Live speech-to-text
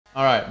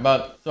Alright,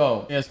 but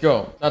so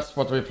CSGO, that's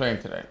what we're playing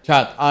today.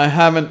 Chat, I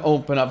haven't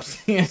opened up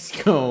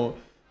CSGO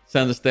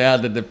since they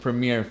added the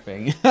premiere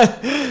thing.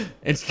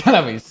 It's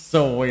gonna be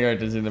so weird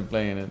to see them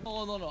playing it.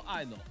 No,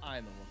 I know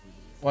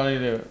What what we do.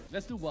 do you do?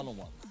 Let's do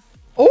one-on-one.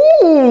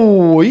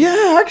 Oh,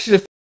 yeah, actually,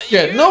 f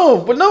it.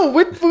 No, but no,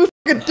 we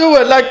fucking do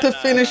it like to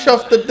finish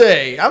off the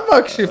day. I'm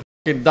actually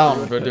fucking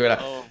down for doing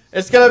that.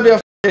 It's gonna be a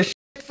fucking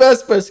shit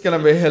fest, but it's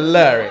gonna be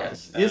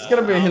hilarious. It's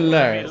gonna be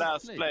hilarious.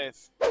 Last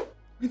place.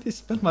 They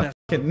spelled my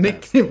fucking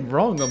nickname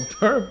wrong on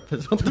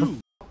purpose. What the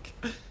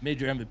fuck?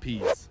 Major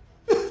MVPs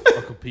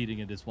are competing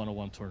in this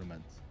one-on-one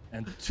tournament,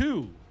 and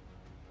 2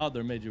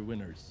 other major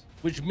winners,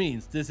 which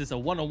means this is a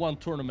one-on-one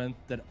tournament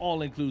that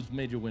all includes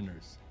major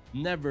winners,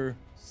 never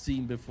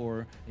seen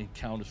before in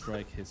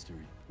Counter-Strike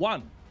history.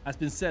 1 has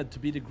been said to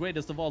be the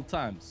greatest of all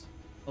times,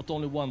 not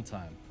only 1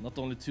 time, not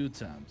only 2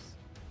 times,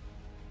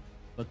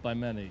 but by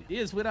many. He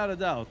is without a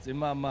doubt, in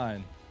my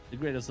mind, the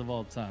greatest of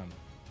all time.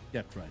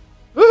 GeTRiGhT.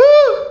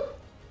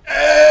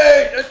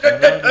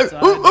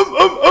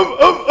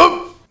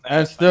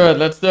 Let's do it,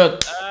 let's do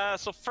it.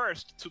 So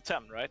first to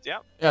 10, right? Yeah.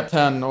 Yeah,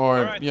 10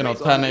 or, right, you know,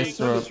 so 10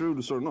 is rules.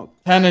 rules or not?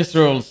 10 is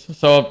rules.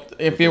 So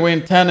if you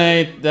win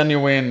 10-8, then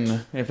you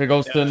win. If it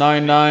goes to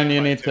 9-9,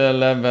 you need to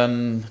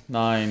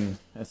 11-9,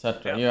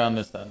 etc. You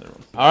understand the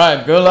rules.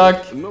 Alright, good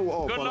luck. No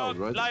AWP Good allowed,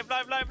 luck. right?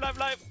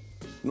 Live.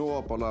 No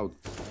AWP allowed,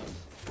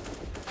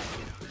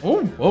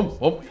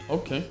 Oh,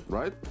 okay.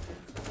 right?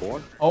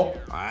 4. Oh,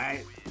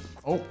 Aye.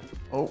 okay.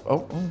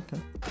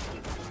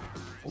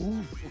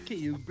 Oh, okay,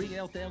 you bring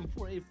out the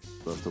M4A.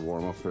 Just to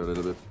warm up here a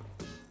little bit.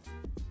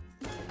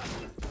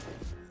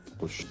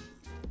 Push.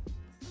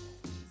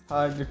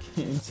 Hide your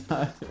key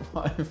inside your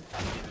wife.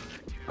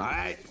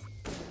 Aye.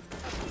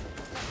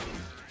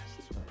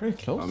 Pretty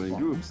close. I mean,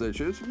 one. group stage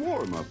is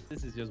warm up.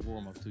 This is just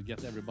warm-up to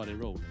get everybody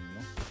rolling, you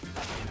know?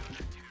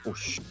 Oh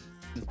shit.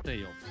 It's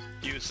playoffs.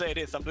 You say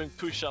this, I'm doing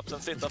push-ups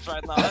and sit-ups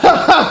right now.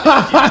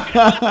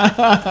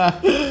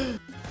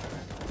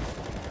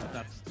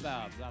 That's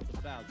bad. That's a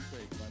bad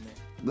trait by me.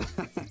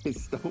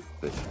 Stop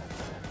it.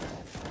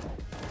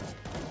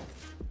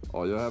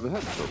 Oh, you have a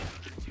headshot.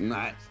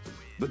 Nah.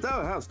 But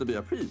that has to be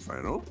a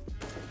pre-fire, no?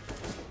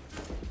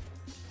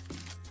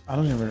 I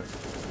don't even...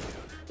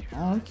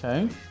 Oh,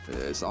 okay.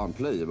 It's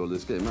unplayable,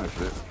 this game,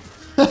 actually.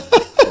 I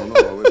don't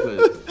know how we play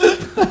it.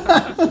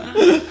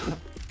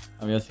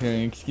 I'm just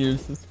hearing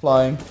excuses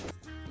flying.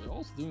 We're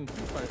also doing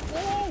pre-fire.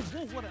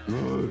 Whoa, what a...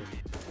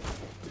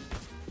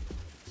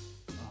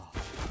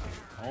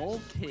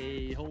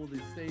 Okay, holy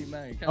stay,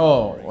 man.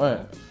 Oh, wait.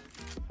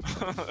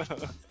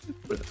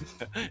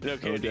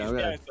 Okay, these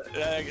guys,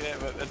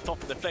 top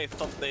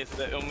this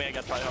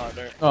Omega try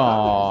harder.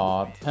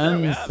 Oh,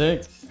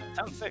 10-6.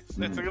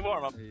 10-6, it's a good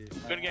warm-up.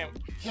 Good game.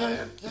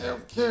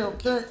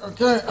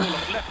 Okay.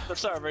 Left the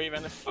server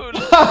even full.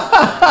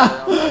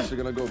 I'm actually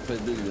gonna go play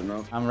Billion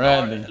now. I'm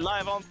ready.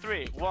 Live on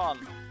 3.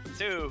 1,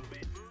 2,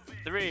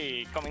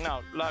 3. Coming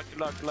now. Luck.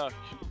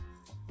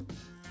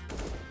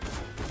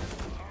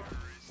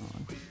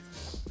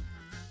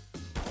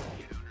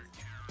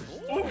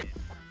 Ooh.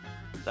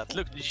 That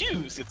looked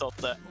juicy,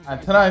 Totte. I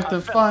tried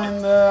to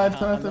find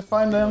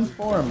them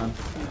for man.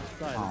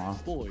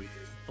 Boy,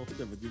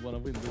 Totte, but you wanna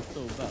win this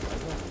so bad, I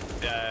know.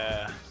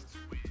 Yeah.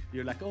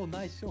 You're like, oh,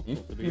 nice shot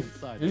to the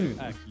inside.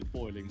 Actually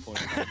boiling point.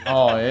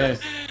 Oh,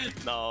 yes.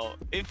 No,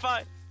 if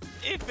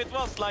it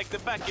was like the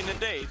back in the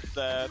days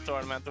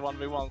tournament, the one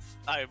we won,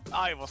 I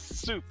was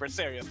super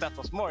serious. That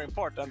was more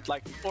important,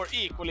 like, or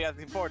equally as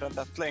important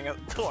as playing a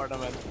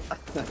tournament.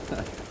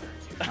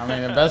 I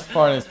mean, the best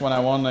part is when I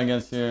won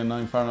against you in the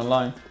Infernal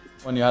Line,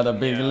 when you had a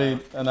big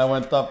lead, and I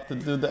went up to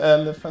do the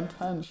elephant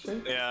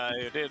handshake. Yeah,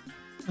 you did.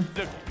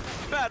 Look,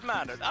 bad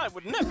mannered. I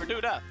would never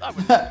do that. I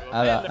would never do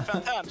an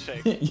elephant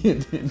handshake. You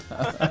did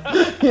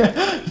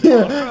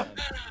that.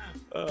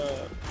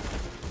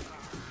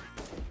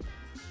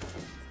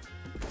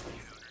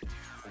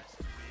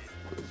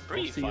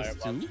 Pre-fire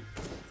one.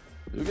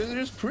 You can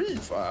just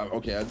pre-fire.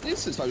 Okay,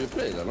 this is how you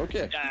play then,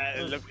 okay?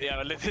 Yeah, look,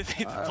 yeah, it's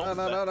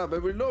No,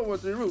 but we know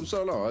what the rules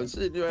are now. I've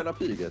seen you in a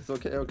piget.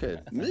 Okay.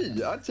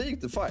 Me, I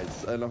take the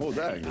fights and hold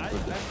the angle.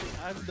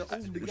 I'm the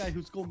only guy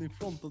who's gone in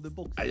front of the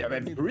box. I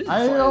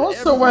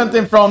also went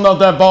in front of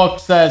the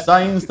boxes.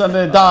 I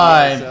instantly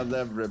died. And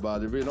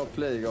everybody, we're not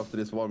playing after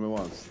this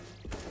 1v1s.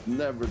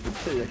 Never to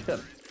play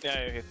again.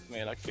 Yeah, you hit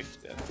me like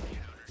 50.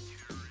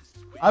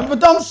 I've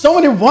done so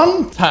many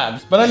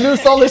one-taps, but I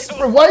lose all this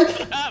spray. Why?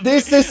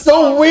 This is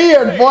so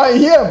weird. Why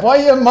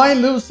am I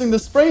losing the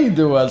spray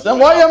duels? And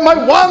why am I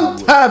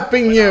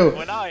one-tapping you?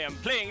 When I am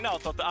playing now,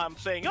 I'm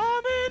saying,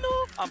 oh man,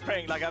 no. I'm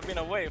praying like I've been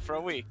away for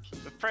a week.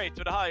 We pray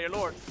to the higher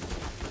lord.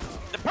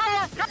 The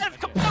power of God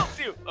compels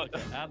you.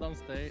 Adam,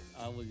 stay.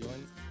 I will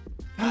join.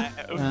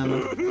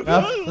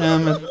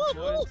 Adam.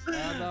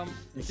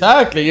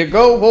 Exactly, you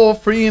go all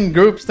 3 in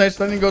group stage,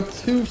 then you go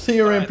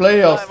 2-0 in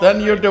playoffs,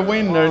 then you're the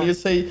winner and you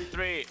say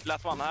 3,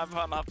 last one, have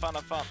fun.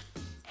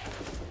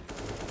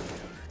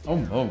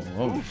 Okay.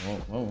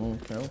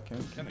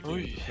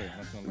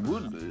 It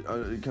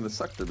would kind of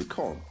suck that we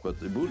can't, but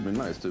it would be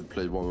nice to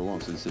play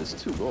 1v1 since it's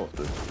 2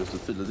 after, just to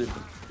feel the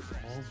difference.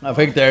 I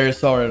think there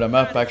is already the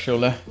map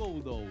actually.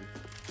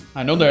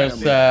 I know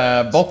there's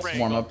bots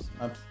warm-ups.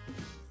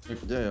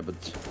 Yeah, but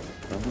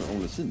I've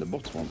only seen the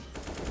bots one.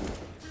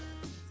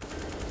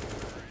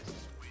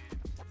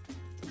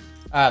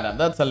 Adam,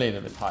 that's a little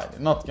bit high.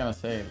 Not gonna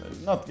say,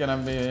 not gonna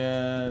be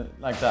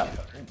like that.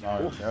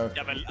 Okay.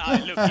 Yeah, but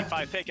look, if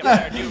I take a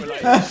fair duel,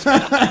 like,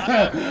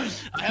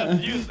 I have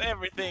used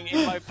everything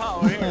in my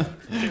power here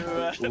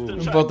to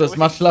try But to as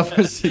much love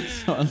for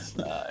 6 months.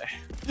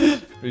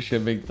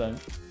 Appreciate big time.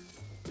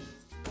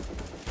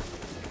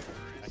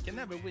 I can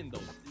never win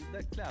those.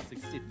 That classic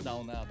sit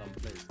down Adam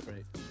play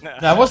spray.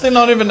 That wasn't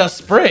not even a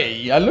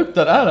spray. I looked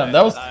at Adam.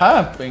 That was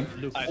tapping.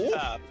 I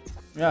tapped.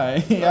 Yeah.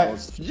 That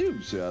was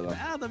fuse, Adam.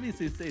 Adam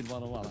is insane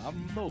 1-on-1.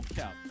 I'm no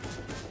cap.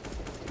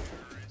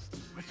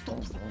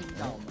 Stop sitting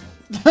down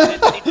now.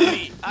 It's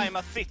me. I'm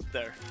a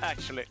sitter,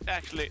 actually.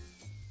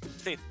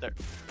 Sitter.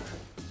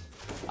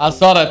 I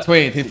saw that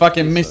tweet. He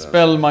fucking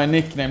misspelled my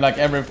nickname like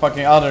every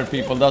fucking other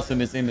people does in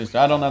this industry.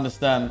 I don't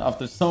understand.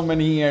 After so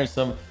many years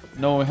of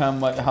knowing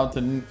how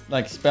to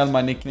like spell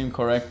my nickname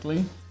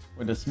correctly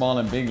with the small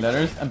and big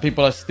letters, and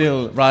people are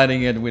still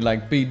writing it with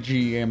like big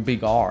G and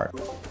big R.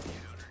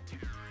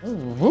 The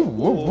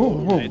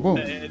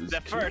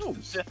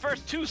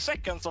first 2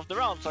 seconds of the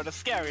rounds are the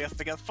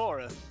scariest against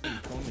f0rest.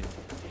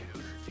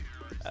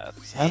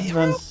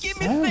 Rookie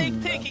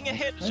mistake taking a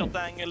headshot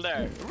angle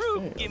there.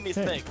 Rookie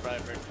mistake,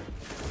 friberg.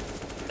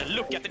 And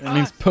look at it. It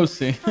means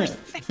pussy. First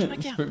second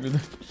again.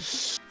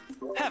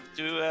 Have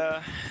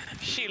to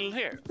chill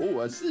here.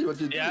 Oh, I see what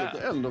you did at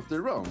the end of the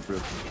round,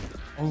 Fred.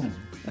 Oh.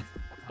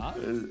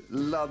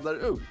 Laddar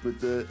upp with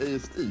the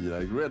ASD,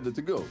 like ready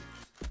to go.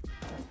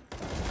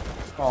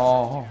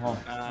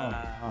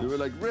 You were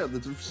like ready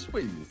to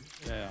swing.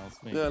 Yeah, I'll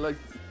swing. Yeah, like.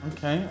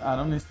 Okay,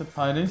 Adam needs to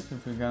tie this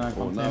if we're gonna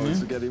continue. Now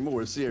it's getting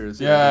more serious.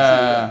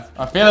 Yeah,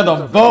 I feel it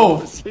on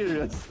both.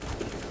 Serious.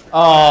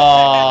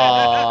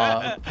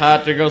 Oh,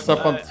 Patrick goes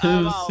up on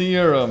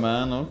 2-0,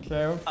 man.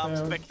 Okay. I'm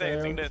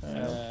spectating this.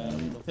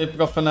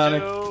 Typical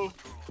fanatic. 2,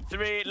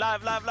 3,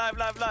 live.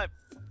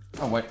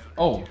 Oh wait.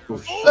 Oh.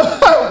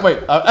 Wait.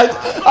 No.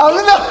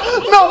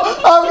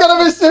 I'm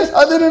gonna be serious.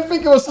 I didn't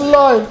think it was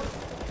live.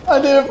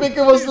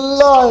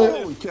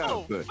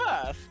 So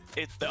fast.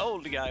 It's the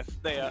old guys.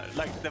 They are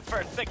like the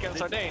first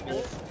seconds are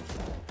dangerous.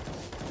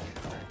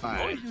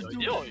 Why are you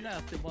doing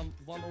nasty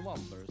 1-on-1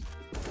 first?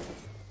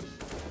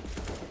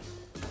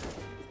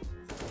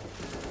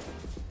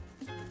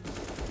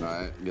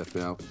 Nej, get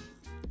me out.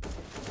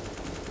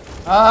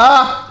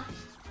 Ah!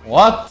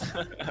 What?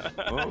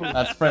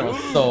 That spray was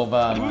so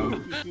bad,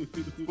 man.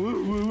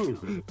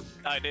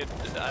 I did.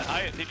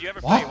 Did you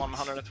ever play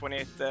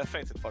 128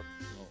 Face It for?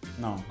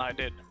 No. I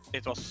did.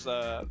 It was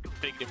a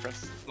big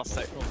difference, must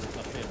say.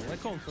 I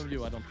come from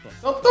you, I don't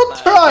trust. Don't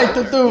try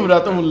to do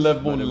that, Olle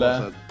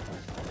Bolle.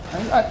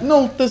 I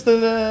noticed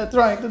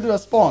trying to do a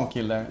spawn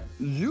kill there.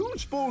 You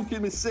spawn kill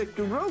me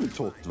second round,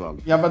 Tottval.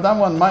 Yeah, but that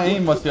one, my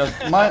aim was just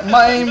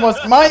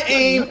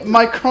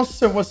my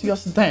crosser was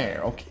just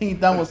there. Okay,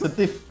 that was the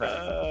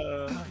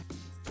difference.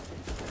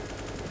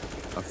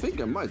 I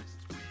think I might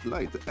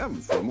like the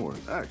M4 more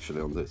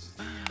actually on this.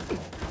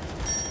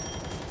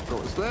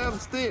 Go, stand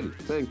still.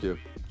 Thank you.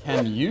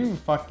 Can you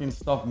fucking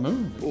stop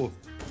moving? Oh.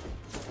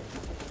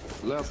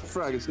 Last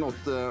frag is not.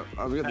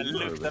 I'm getting I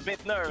looked a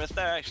bit nervous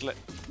there, actually.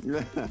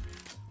 Yeah.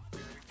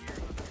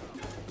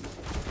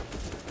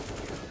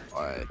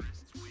 Alright.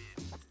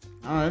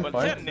 But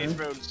 10 is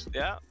rules.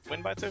 Yeah,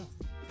 win by 2.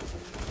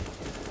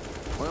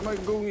 Why am I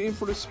going in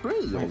for the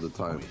spray all the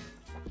time?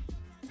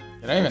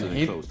 Did I even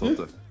hit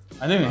you?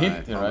 I didn't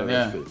hit you, right?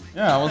 Yeah.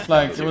 Yeah, I was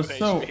like, it was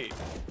so. Wait,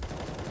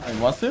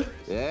 was it?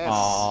 Yes.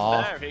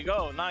 Aww. There we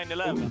go,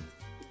 9-11.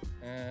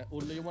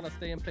 Olle, you wanna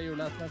stay and play your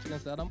last match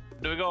against Adam?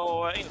 Do we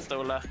go Insta,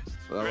 Olle?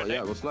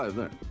 Yeah, I was live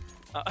there.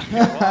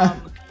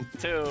 1,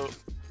 2,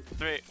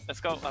 3, let's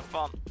go, have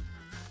fun.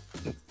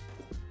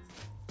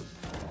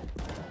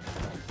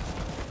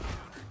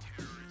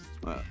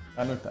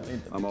 I looked at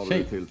it. I'm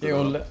already tilted. Hey,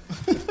 Olle.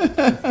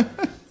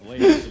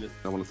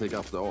 I want to take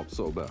up the op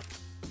so bad.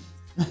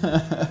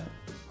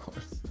 Of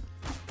course.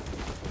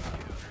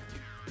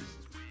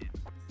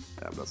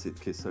 Jävla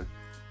sittkisser.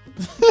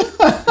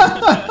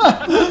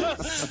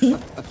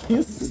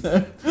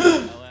 Kisser.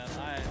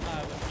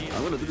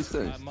 I'm gonna do the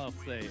same. I must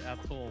say, at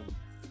home.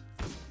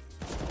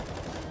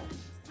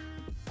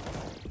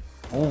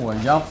 Oh,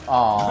 en jump.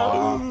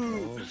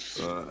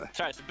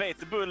 Tries to bait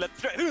the bullet.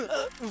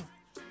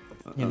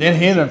 He did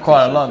hit him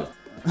quite a lot.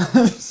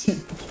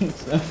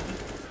 Kisser.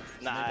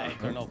 Nah. I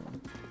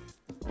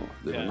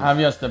have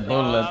just the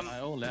bullet. I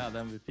only have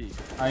MVP.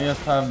 I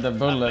just have the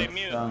bullet.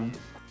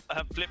 I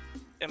have flip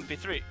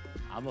MP3.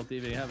 I'm not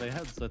even having a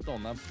headset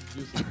on. I'm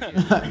using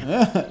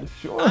Yeah,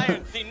 sure. I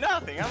don't see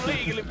nothing. I'm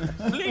legally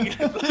blind.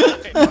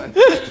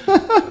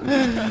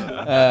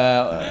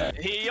 Uh,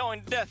 He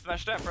joined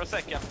deathmatch there for a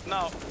second.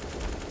 Now.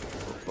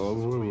 Oh,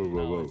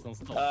 whoa. It's on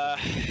stop.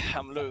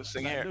 I'm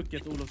losing here. Look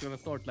at Olof gonna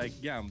start like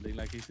gambling,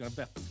 like he's gonna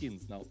bet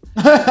skins now.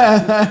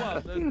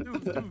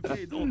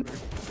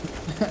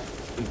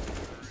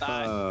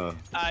 $2K.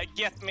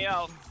 Get me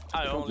out.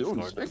 I only don't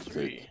scored expect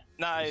 3.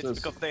 Nah, it's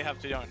because they have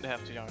to join. They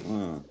have to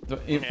join.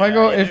 If I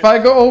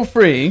go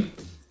 0-3,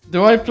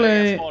 do I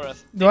play?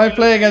 Do I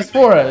play against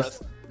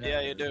f0rest?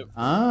 Yeah, you do.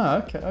 Ah,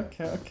 okay.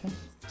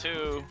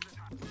 2,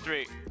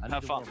 3.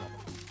 Have fun.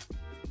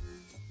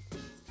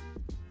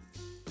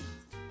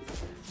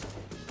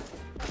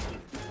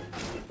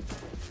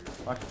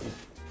 Fuck it.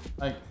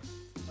 Like,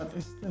 what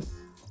is this?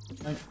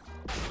 Like,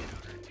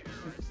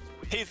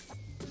 He's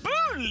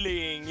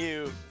bullying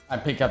you. I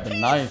pick up the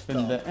knife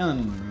in the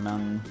end,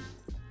 man.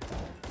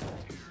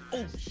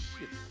 Oh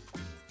shit.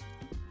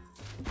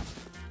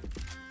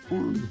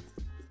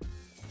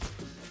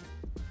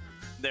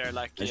 They're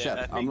like, Hey, I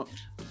chat, think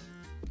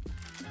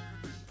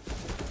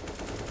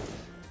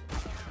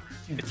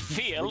it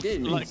feels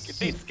like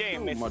this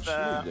game is.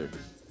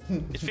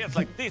 It feels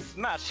like this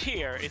match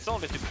here is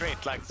only to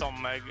create like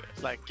some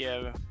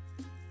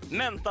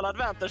mental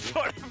advantage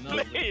for the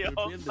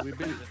playoffs. We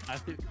build it. I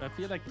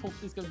feel like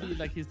Totti is gonna be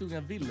like he's doing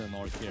a villain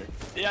arc here.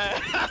 Yeah,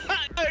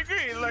 I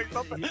agree. Like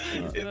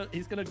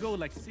he's gonna go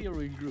like 0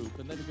 in group,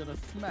 and then he's gonna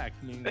smack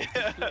me in the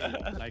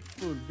play, like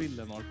full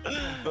villain arc.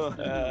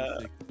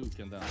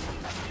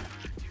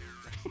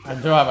 I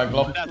do have a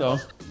Glock though.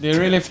 Do you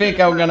really think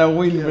I'm gonna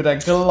win with a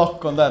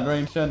Glock on that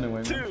range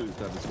anyway?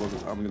 That is what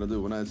I'm gonna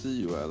do when I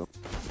see you, Adam.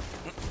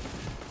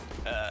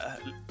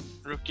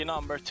 Rookie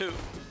number 2.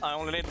 I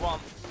only need 1.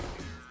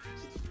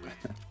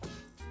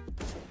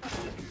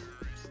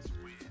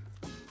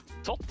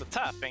 Totte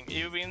tapping.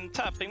 You've been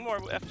tapping more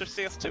after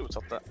CS2,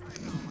 Totte.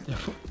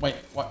 Wait,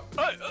 what?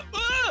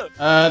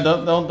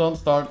 Don't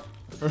start.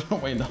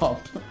 Wait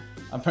up.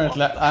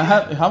 Apparently, I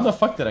had. How the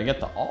fuck did I get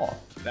the off?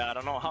 I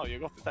don't know how you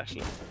got it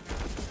actually.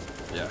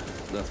 Yeah,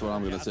 that's what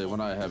I'm gonna say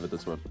when I have it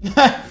as well.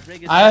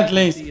 I at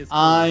least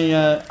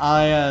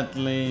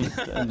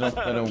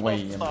dropped it away.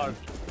 You know.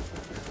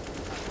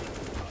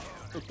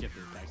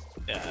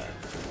 Yeah.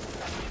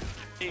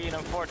 18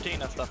 and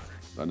 14 and stuff.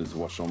 I need to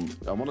watch some.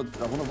 I wanna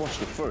watch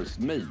the first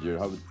major.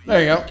 How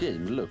there you go. The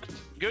game looked.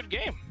 Good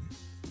game.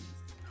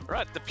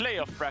 Right, the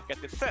playoff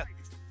bracket is set.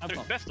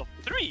 Best of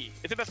 3.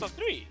 Is it best of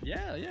 3?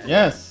 Yeah.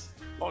 Yes.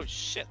 Oh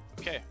shit.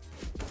 Okay.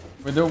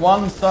 We do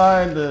one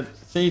side, the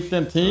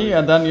CTNT,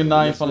 and then you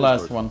knife on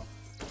last one.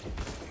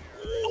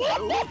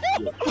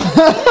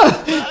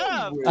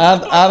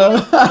 And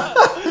Adam.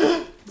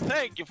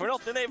 Thank you for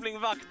not enabling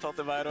VAC,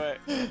 Totte, by the way.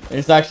 It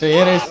is.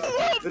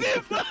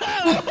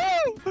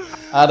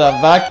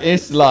 Adam, VAC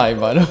is live,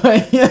 by the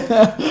way.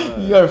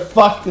 You're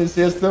fucked in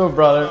CS2,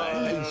 brother.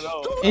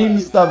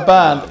 Insta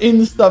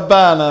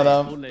ban,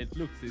 Adam. It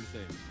looks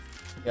insane.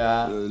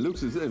 Yeah. It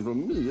looks insane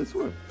from me as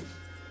well.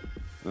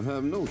 I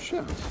have no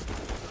chance.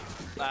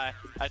 Nah,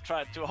 I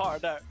tried too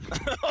hard there.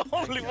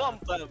 Only one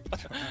time.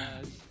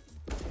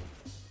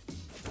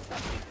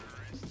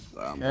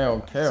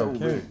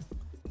 Okay.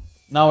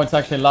 Now it's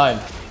actually live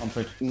on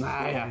Twitch. Nah,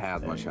 I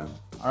had my chance.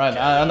 Alright,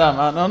 Adam,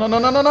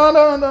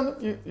 no.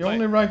 You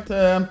only write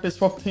MP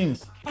swap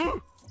teams.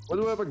 What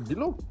do I have a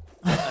Glock?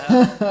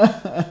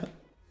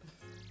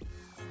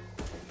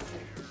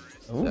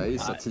 Yeah,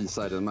 it's a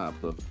T-sided map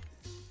though.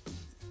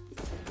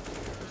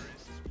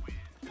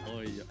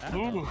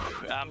 Ooh,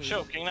 I'm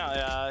choking now.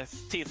 Yeah,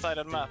 it's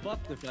T-sided map.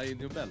 Butterfly in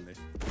your belly.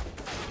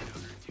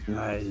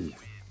 Nej.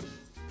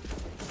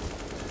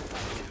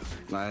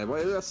 Nej, vad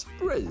är det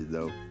spray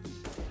though?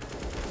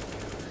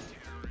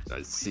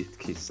 I sit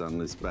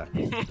kissan is back.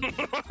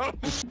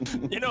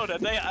 You know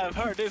that I've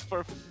heard this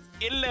for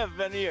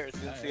 11 years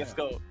in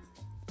CSGO.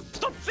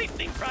 Stop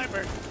sitting,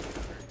 friberg!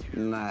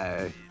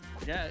 Nej.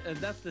 Yeah, and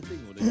that's the thing,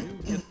 you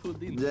get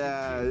pulled in.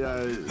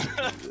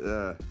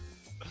 Yeah.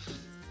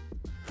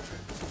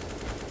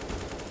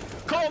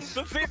 Come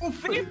to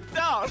sit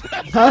down!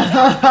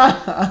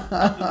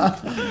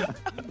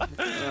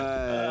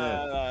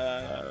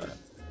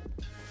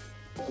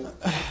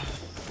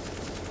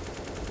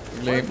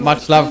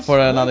 Much love for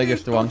another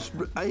gift one.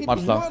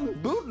 Much love. One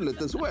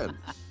bullet as well.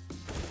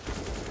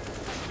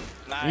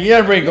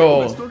 Here we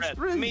go.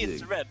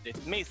 Misread it.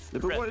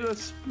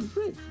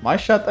 My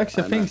chat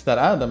actually thinks that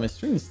Adam is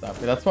stream stuff.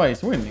 That's why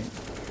he's winning.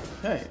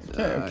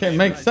 Okay,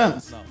 makes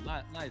sense.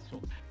 Nice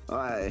shot.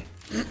 Aye.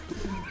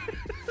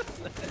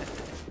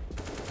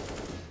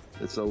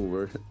 It's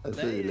over. I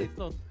feel it. It's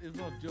not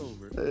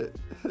over.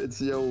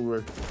 It's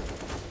over.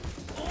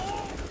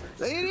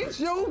 It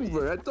is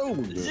over. I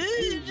told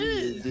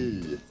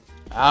you.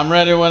 I'm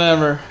ready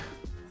whenever.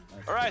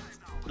 All right,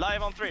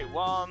 live on 3.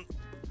 1,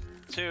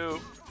 2,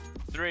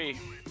 3.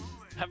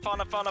 Have fun.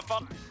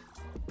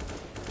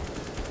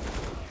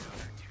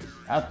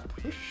 At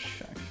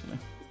push, actually.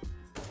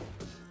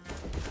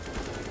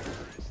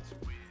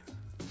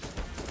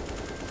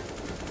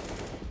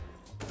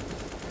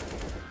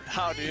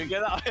 How do you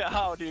get out?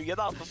 How do you get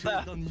out of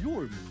that? On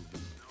your move.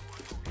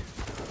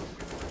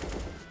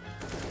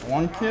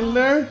 One kill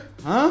there?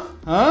 Huh?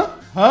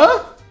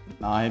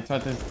 Nah, he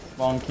tried to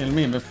spawn kill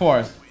me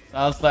before.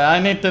 I was like, I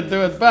need to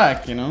do it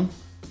back, you know?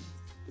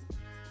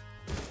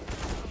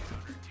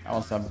 That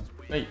was a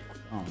bait.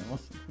 Oh, it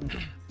wasn't.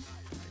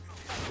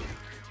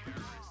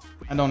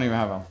 I don't even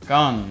have a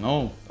gun.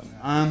 No.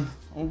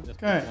 Just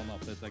put Okay. one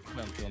up. There's like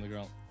 20 on the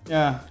ground.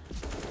 Yeah.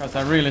 Because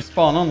I really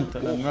spawn onto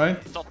them, right?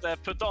 So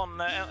put on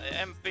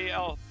MP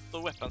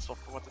auto weapon swap,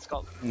 what it's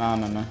called.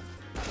 No.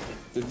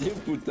 Did you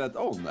put that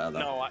on, Adam?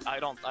 No, I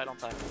don't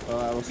have.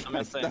 I was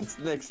like, that's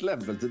next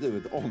level to do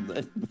it on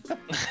aim.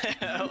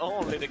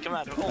 Only the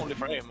command, only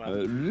for aim,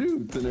 man.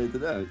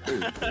 Rutilated out.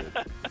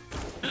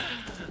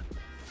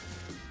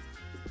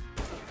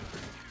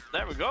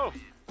 There we go.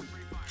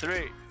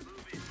 3.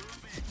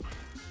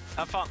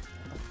 Have fun.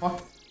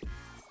 Fuck.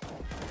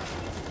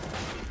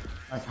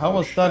 Like, how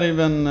was that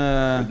even...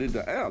 Did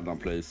the Adam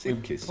play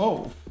Sid Kiss?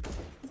 Oh.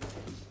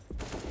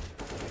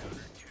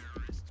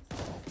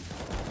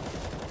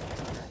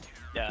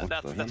 Yeah,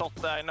 that's the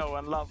Totte I know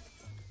and love.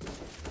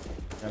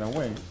 Get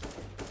away.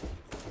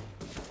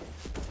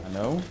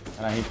 Hello?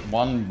 Can I hit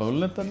one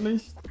bullet at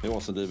least? He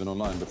wasn't even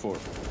online before.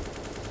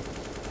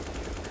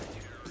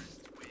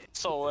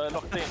 So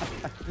locked in.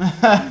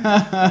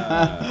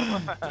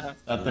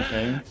 That's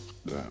okay.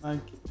 Yeah. Like,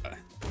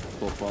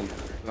 Toppal, I I'm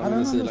gonna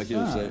don't say like you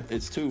say, understand.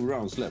 it's 2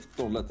 rounds left,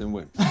 don't let him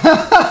win. Go, Totte!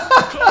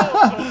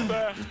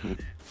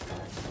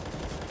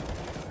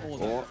 Oh, Oh.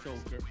 that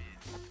choker.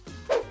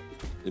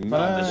 but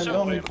Imagine I show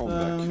don't, him.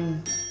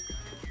 comeback.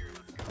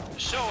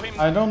 Show him.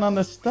 I don't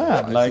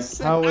understand. Yeah, Like, it's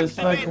the how is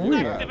like Activate,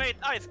 weird? activate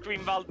ice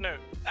cream valve now.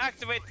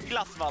 Activate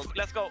glass valve.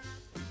 Let's go.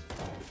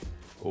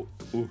 Oh,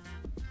 oh.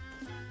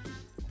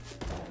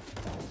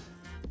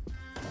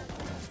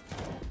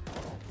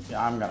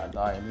 Yeah, I'm gonna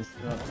die. This,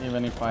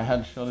 even if I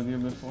headshotted you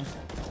before.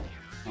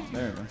 Oh,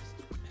 there you go.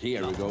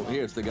 Here we go.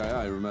 Here's the guy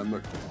I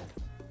remember.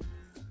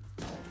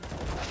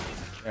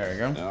 There you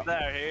go. Yeah.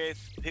 There he is.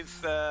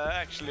 He's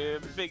actually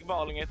big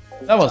balling it.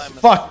 That was Time is,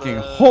 fucking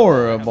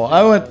horrible.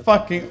 I went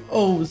fucking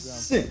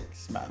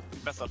 06, man.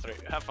 Best of 3.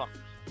 Have fun.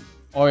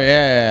 Oh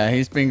yeah,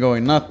 he's been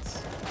going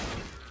nuts.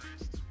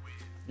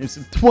 It's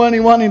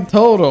 21 in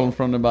total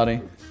from the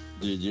buddy.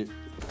 GG.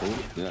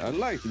 Oh, yeah, I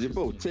like that you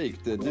both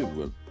take the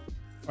duel.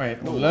 Wait,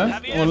 Ole?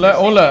 Have you Ole, ever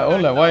seen Ole, that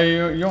Ole, now? why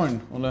you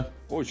join? Ole.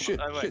 Oh shit,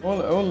 wait. shit.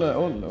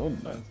 Ole.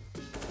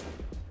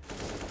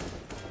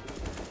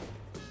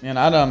 Me and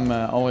Adam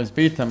always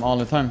beat him all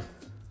the time.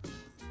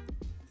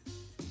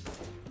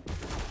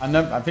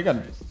 I think I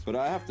But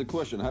I have to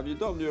question, have you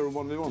done your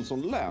 1v1s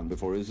on land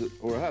before? Is it,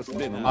 or has it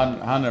been on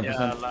 100%.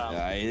 Yeah, love.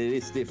 Yeah, it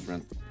is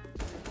different.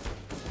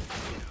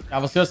 I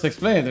was just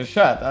explaining to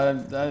chat.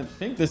 I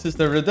think this is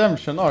the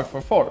redemption arc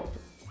for Forb.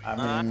 I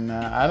mean,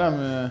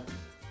 Adam...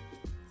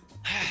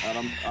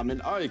 And I mean,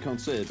 I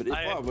can't say it, but if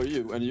I were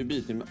you and you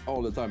beat him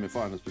all the time in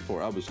finals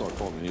before, I would start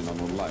calling him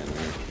online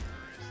here.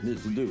 Need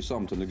to do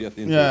something to get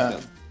into Yeah. his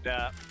head.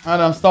 Yeah.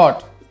 Adam,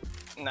 start.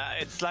 Nah,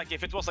 it's like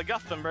if it was a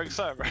Gothenburg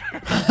server.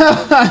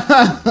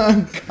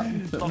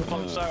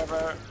 Stockholm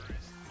server.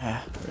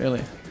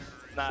 Really?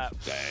 Nah.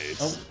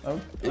 It's,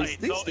 Oh. is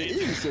this the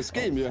easiest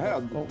game you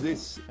had? Oh.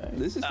 This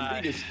is the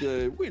biggest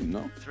win,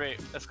 no? 3.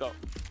 Let's go.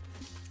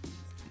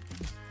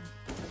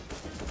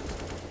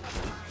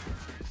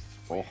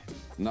 Oh,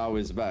 now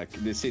he's back.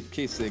 They sit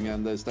kissing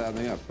and they're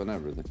standing up and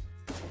everything.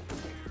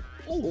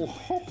 Oh,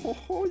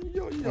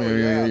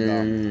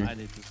 Adam. I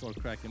need to start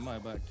cracking my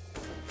back.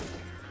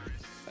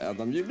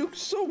 Adam, you look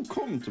so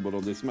comfortable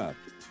on this map.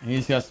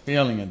 He's just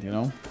feeling it, you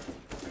know?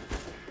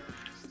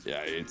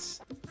 Yeah, it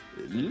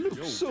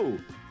looks so.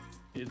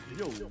 It's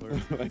over.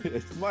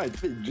 It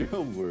might be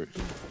Jover.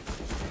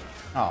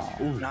 Oh.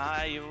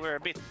 Nah, you were a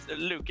bit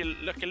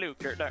lucky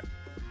looker there.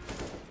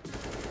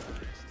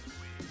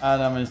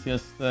 Adam is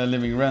just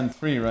living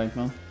rent-free right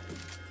now.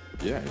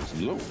 Yeah, it's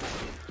low.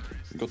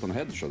 He got on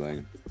headshot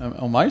angle.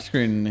 On my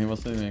screen, he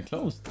was even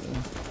close.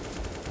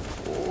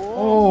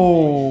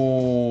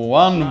 Oh,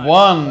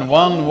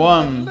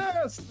 1-1.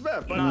 Last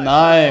map.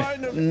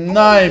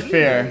 Knife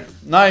here.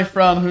 Knife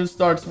round. Who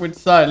starts which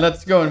side?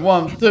 Let's go in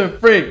 1, 2,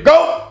 3,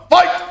 go!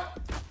 Fight!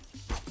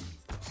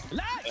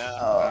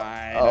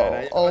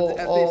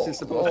 This is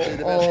supposed to be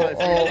the best knife.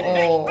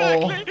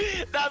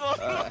 Exactly! That was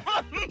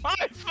not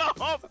my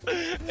fault!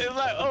 It's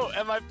like, oh,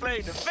 am I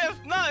playing the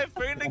best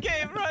knifer in the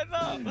game right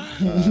now?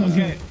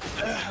 Okay.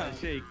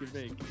 Shake and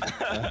bake.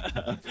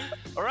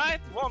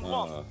 Alright,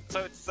 1-1. So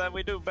it's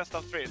we do best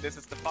of 3. This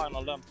is the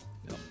final then.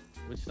 Yeah.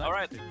 Which side? All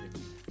right.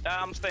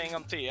 I'm staying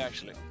on T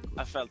actually.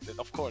 I felt it,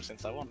 of course,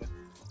 since I won it.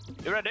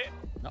 You ready?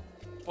 No.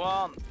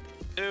 1,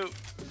 2,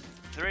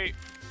 3.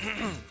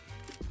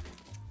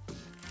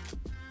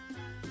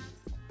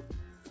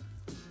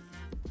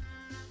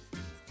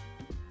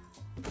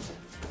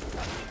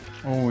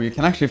 Oh, you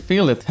can actually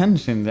feel the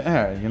tension in the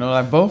air. You know,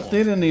 like both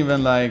didn't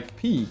even like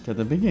peak at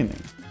the beginning.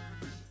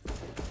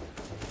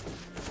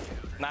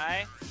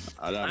 Nej.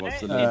 That was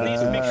It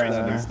needs to be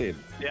standing crisper. still.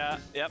 Yeah,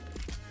 yep.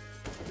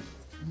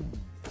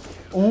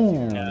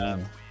 Oh. Yeah.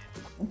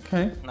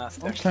 Okay.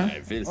 Nasty. Okay.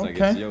 It feels like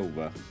Okay. it's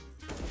Jova.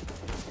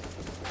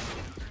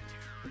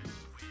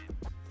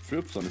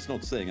 Frupson is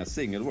not saying a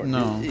single word.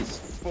 No. He is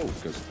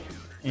focused.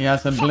 He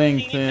hasn't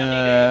blinked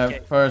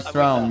in first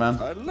round, man.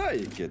 I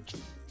like it.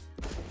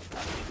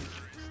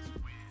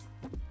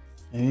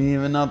 He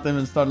even not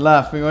even start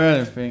laughing or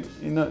anything.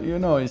 You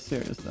know he's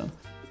serious then.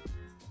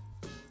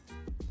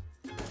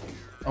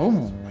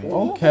 Oh,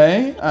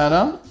 okay,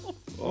 Adam.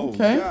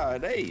 Okay.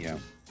 God damn.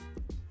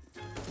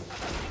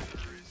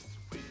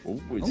 Oh,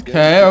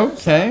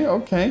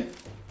 Okay.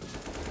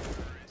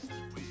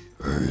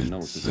 He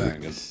knows his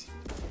angle.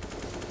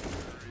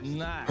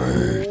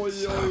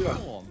 Nice.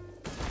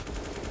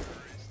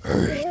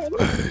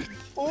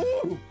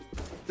 Oh!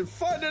 The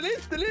final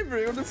hit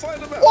delivery on the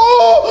final match.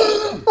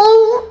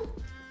 Oh!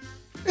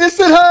 Is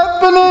it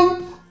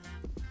happening?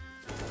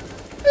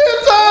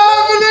 It's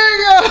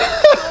happening!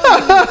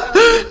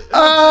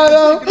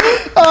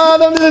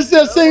 Adam is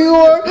the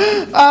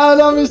singer.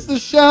 Adam is the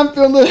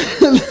champion.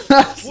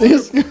 Last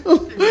CSGO.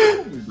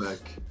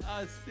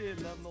 I still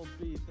have not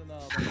beaten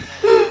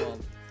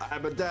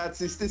Adam. But that's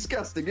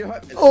disgusting. You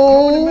have,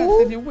 Oh. how many matches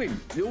did you win?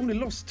 You only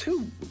lost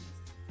 2.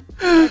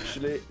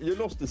 Actually, you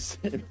lost the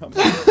same amount.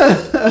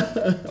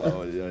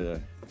 Oh, yeah.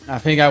 I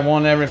think I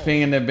won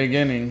everything in the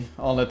beginning,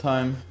 all the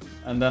time.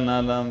 And then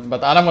Adam,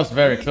 but Adam was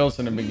very close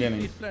in the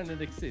beginning. If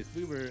planet exists,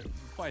 we were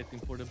fighting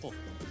for the bottom.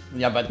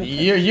 Yeah, but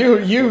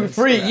you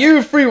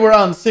three were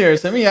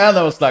unserious. And me and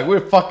Adam was like, we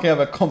fucking have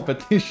a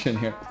competition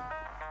here.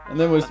 And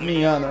then it was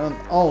me and Adam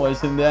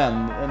always in the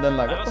end. And then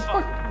like, what the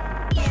fuck?